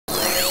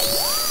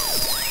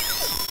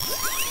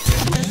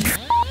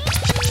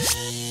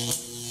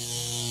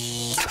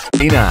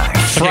99.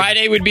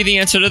 Friday would be the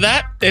answer to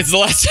that. It's the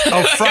last time.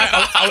 Oh,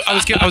 I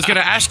was going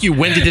to ask you,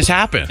 when did this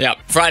happen? Yeah,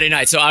 Friday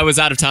night. So I was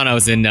out of town. I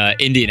was in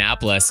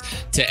Indianapolis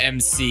to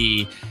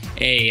MC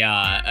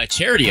a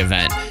charity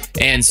event.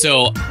 And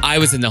so I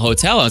was in the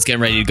hotel. I was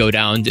getting ready to go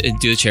down and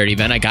do the charity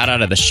event. I got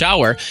out of the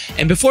shower.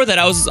 And before that,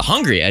 I was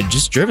hungry. I'd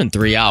just driven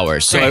 3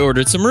 hours. So I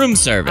ordered some room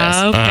service.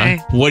 Okay.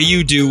 What do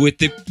you do with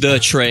the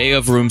tray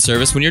of room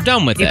service when you're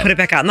done with it? You put it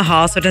back out in the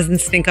hall so it doesn't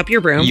stink up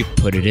your room. You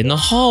put it in the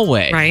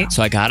hallway. Right.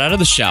 So I got out of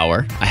the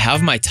shower. I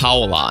have my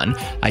towel on.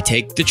 I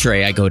take the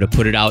tray. I go to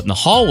put it out in the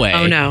hallway.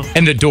 Oh, no.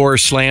 And the door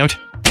is slammed?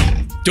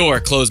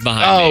 Door closed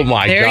behind me. Oh,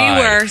 my God. There you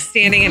were,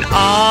 standing in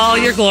all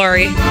your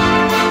glory.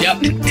 Yep,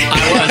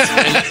 I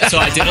was. And so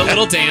I did a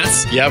little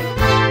dance. Yep.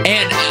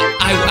 And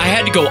I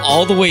had to go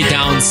all the way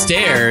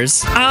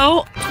downstairs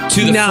Oh,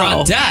 to the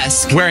front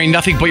desk. Wearing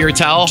nothing but your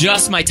towel?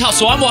 Just my towel.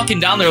 So I'm walking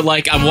down there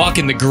like I'm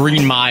walking the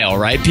Green Mile,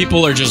 right?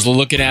 People are just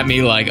looking at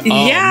me like, oh,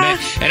 man.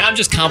 And I'm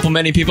just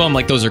complimenting people. I'm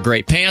like, those are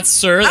great pants,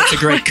 sir. That's a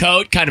great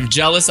coat. Kind of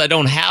jealous I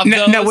don't have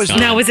those.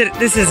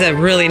 This is a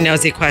really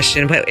nosy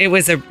question, but it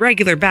was a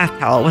regular bath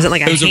towel. It wasn't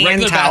like a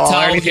hand towel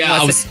or anything.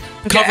 Yeah, I was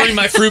covering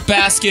my fruit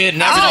basket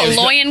and everything.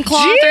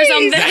 Loincloth or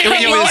something.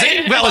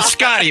 Well, it's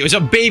Scotty. It was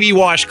a baby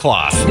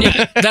washcloth.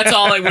 Yeah, that's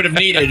all I would have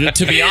needed,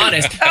 to be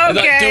honest.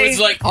 Okay. There was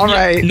like All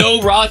right.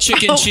 no raw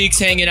chicken cheeks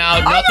hanging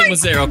out. Nothing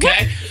was there,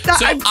 okay?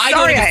 So I'm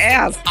sorry I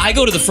asked. I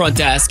go to the front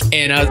desk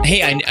and,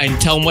 hey, I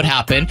tell them what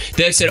happened.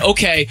 They said,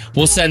 okay,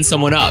 we'll send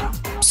someone up.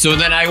 So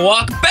then I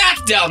walk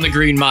back down the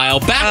Green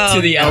Mile, back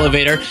to the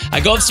elevator. I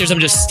go upstairs. I'm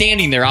just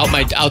standing there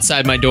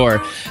outside my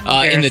door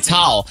in the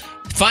towel.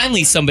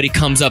 Finally, somebody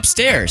comes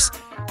upstairs.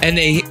 And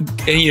they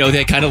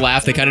kind of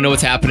laugh. They kind of know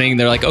what's happening.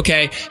 They're like,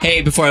 okay,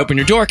 hey, before I open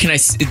your door, do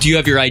you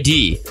have your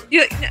ID?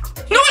 No, I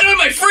don't have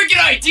my freaking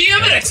ID.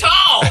 I'm in a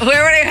towel.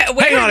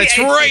 Hang on, it's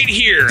right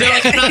here. They're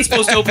like, I'm not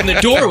supposed to open the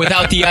door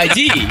without the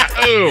ID.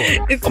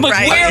 I'm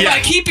like, where am I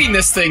keeping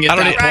this thing at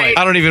that point?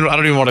 I don't even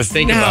want to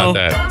think about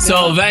that.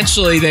 So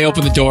eventually they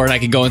open the door and I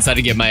can go inside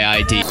and get my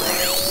ID.